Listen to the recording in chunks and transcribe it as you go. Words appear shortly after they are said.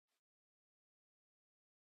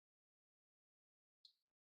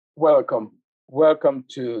Welcome. Welcome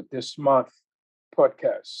to this month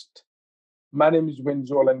podcast. My name is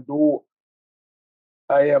Windsor Orlando.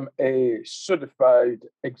 I am a certified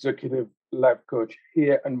executive life coach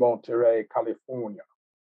here in Monterey, California.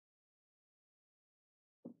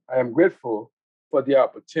 I am grateful for the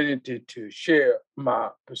opportunity to share my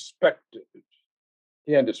perspectives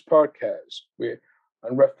here in this podcast in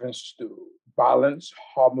reference to balance,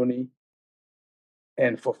 harmony,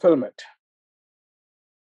 and fulfillment.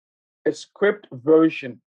 A script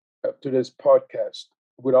version of today's podcast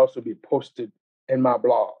would also be posted in my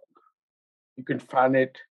blog. You can find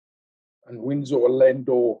it on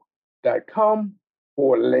windsororlando.com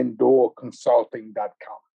or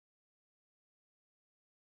lendorconsulting.com.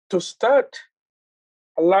 To start,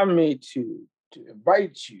 allow me to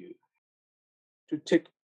invite you to take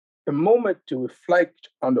a moment to reflect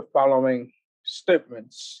on the following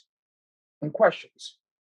statements and questions.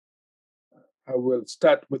 I will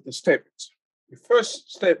start with the statements. The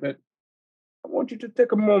first statement, I want you to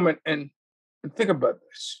take a moment and think about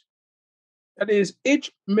this. That is,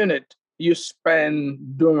 each minute you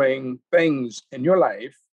spend doing things in your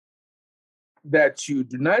life that you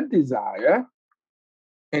do not desire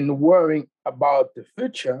and worrying about the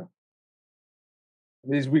future,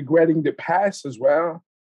 is regretting the past as well,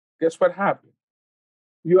 guess what happened?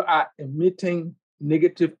 You are emitting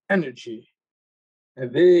negative energy,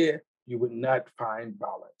 and there you will not find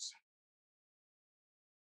balance.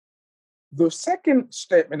 The second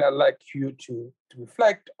statement I'd like you to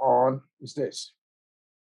reflect on is this.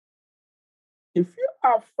 If you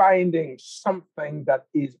are finding something that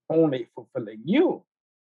is only fulfilling you,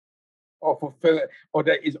 or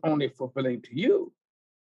that is only fulfilling to you,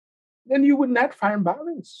 then you would not find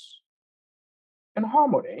balance and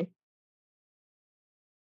harmony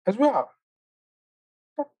as well.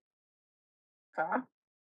 Uh,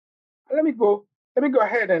 let me go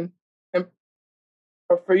ahead and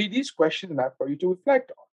offer you these questions and for you to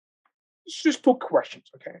reflect on. It's just two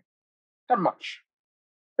questions, okay? Not much.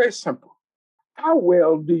 Very simple. How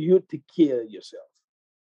well do you take care of yourself?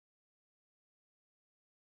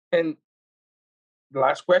 And the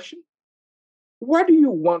last question, why do you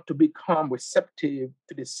want to become receptive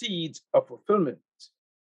to the seeds of fulfillment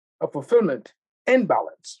and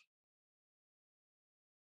balance?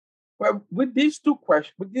 Well, with these two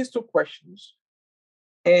questions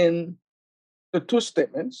and the two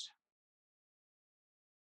statements,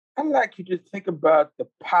 I'd like you to think about the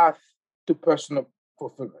path to personal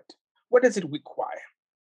fulfillment. What does it require?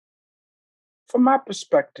 From my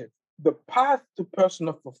perspective, the path to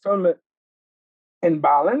personal fulfillment and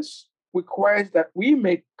balance requires that we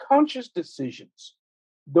make conscious decisions,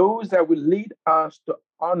 those that will lead us to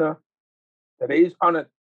honor, that is, honor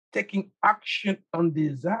taking action on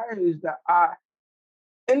desires that are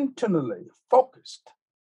internally focused,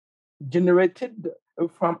 generated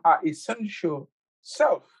from our essential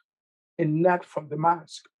self and not from the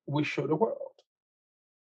mask we show the world.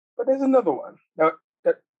 But there's another one that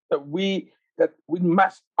we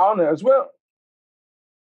must honor as well.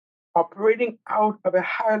 Operating out of a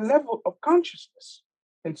higher level of consciousness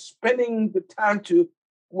and spending the time to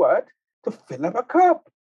what? To fill up a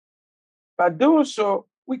cup. By doing so,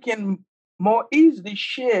 we can more easily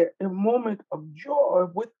share a moment of joy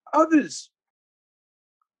with others.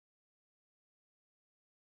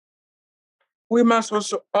 We must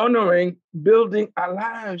also honoring building our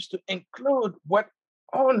lives to include what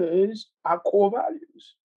honors our core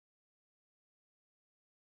values.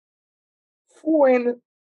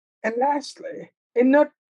 And lastly, and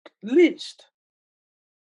not least,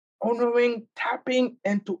 honoring tapping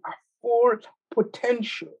into our full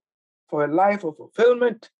potential for a life of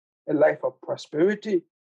fulfillment, a life of prosperity,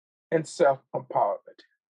 and self-empowerment.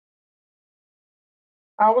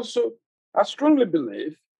 I strongly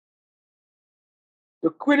believe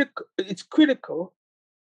it's critical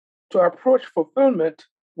to approach fulfillment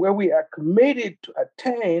where we are committed to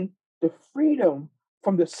attain the freedom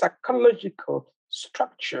from the psychological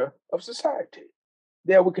structure of society.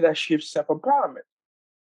 There we could achieve self-empowerment.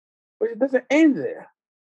 But it doesn't end there.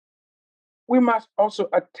 We must also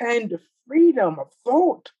attain the freedom of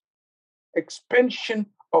thought, expansion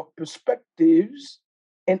of perspectives,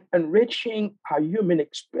 and enriching our human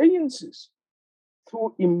experiences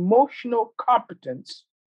through emotional competence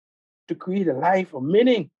to create a life of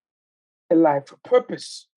meaning, a life of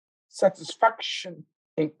purpose, satisfaction,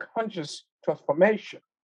 and conscious transformation.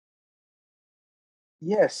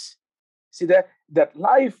 Yes, see that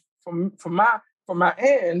life from my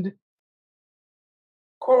end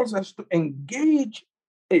calls us to engage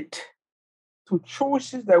it to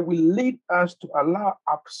choices that will lead us to allow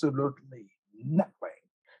absolutely nothing.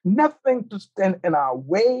 nothing to stand in our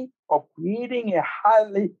way of creating a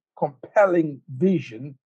highly compelling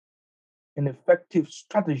vision and effective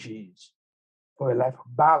strategies for a life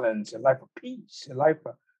of balance, a life of peace, a life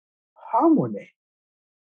of harmony.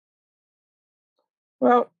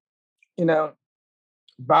 Well, you know,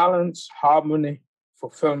 balance, harmony,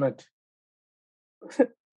 fulfillment.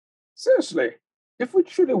 Seriously, if we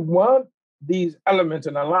truly want these elements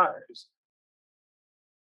in our lives,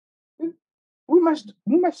 we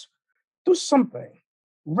must do something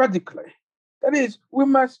radically. That is, we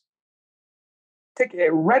must take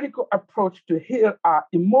a radical approach to heal our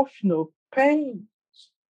emotional pains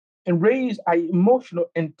and raise our emotional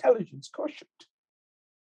intelligence quotient.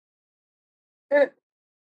 And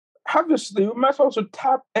obviously, we must also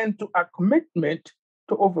tap into our commitment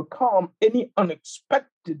to overcome any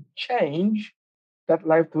unexpected change that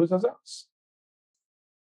life throws at us.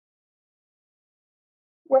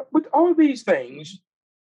 Well, with all these things,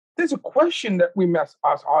 there's a question that we must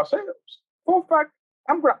ask ourselves. For a fact,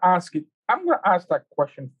 I'm going to ask it. I'm going to ask that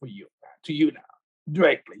question for you, to you now,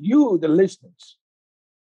 directly. You, the listeners.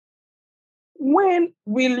 When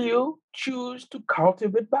will you choose to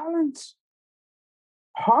cultivate balance,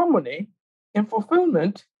 harmony, and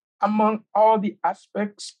fulfillment among all the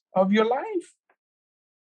aspects of your life?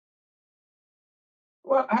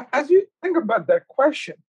 Well, as you think about that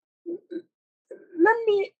question, let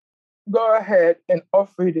me go ahead and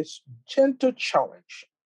offer you this gentle challenge.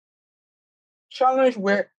 Challenge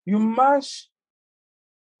where you must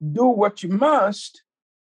do what you must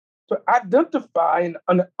to identify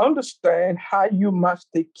and understand how you must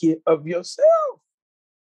take care of yourself.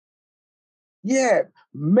 Yeah,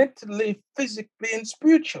 mentally, physically, and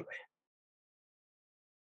spiritually.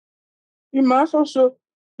 You must also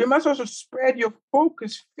you must also spread your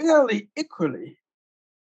focus fairly equally.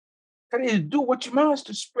 That is, do what you must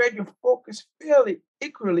to spread your focus fairly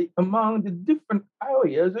equally among the different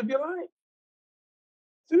areas of your life.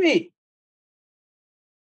 Three,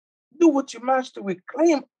 do what you must to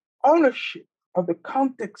reclaim ownership of the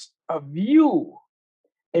context of you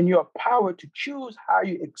and your power to choose how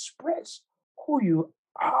you express who you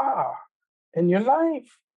are in your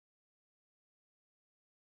life.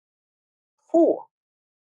 Four,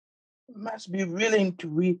 you must be willing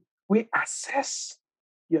to reassess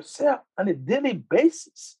yourself on a daily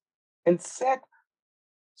basis and set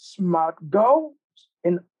smart goals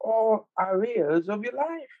in all areas of your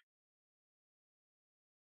life.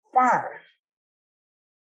 Five,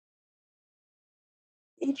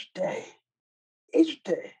 each day, each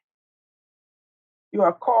day, you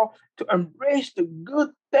are called to embrace the good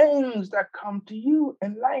things that come to you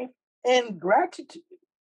in life and gratitude.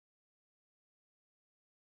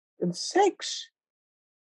 And six,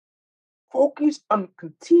 focus on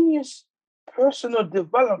continuous personal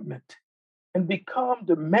development and become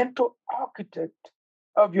the mental architect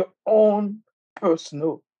of your own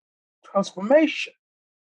personal transformation.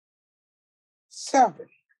 Seven,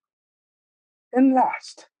 and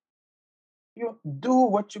last, you do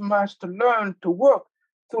what you must to learn to work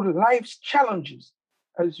through life's challenges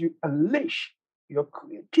as you unleash your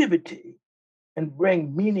creativity and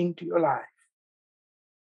bring meaning to your life.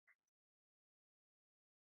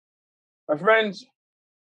 My friends,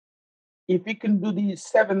 if you can do these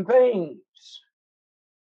seven things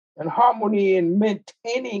and harmony and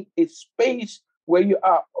maintaining a space where you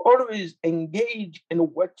are always engaged in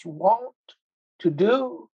what you want to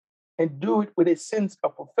do and do it with a sense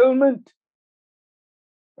of fulfillment,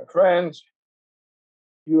 my friends,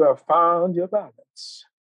 you have found your balance.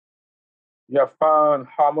 You have found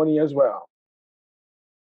harmony as well.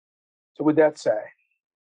 So, with that said,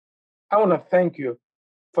 I want to thank you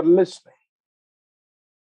for listening.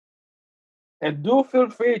 And do feel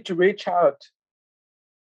free to reach out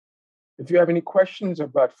if you have any questions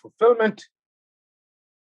about fulfillment,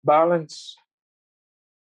 balance,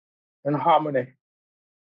 and harmony.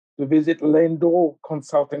 To visit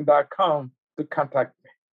lendoconsulting.com to contact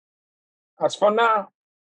me. As for now,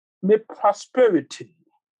 may prosperity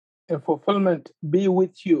and fulfillment be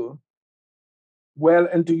with you well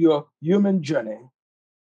into your human journey,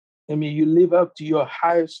 and may you live up to your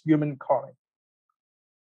highest human calling.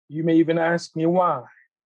 You may even ask me why,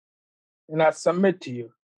 and I submit to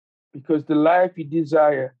you because the life you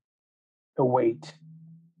desire awaits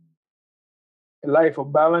a life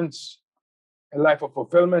of balance, a life of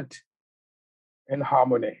fulfillment and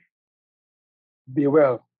harmony. Be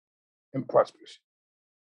well and prosperous.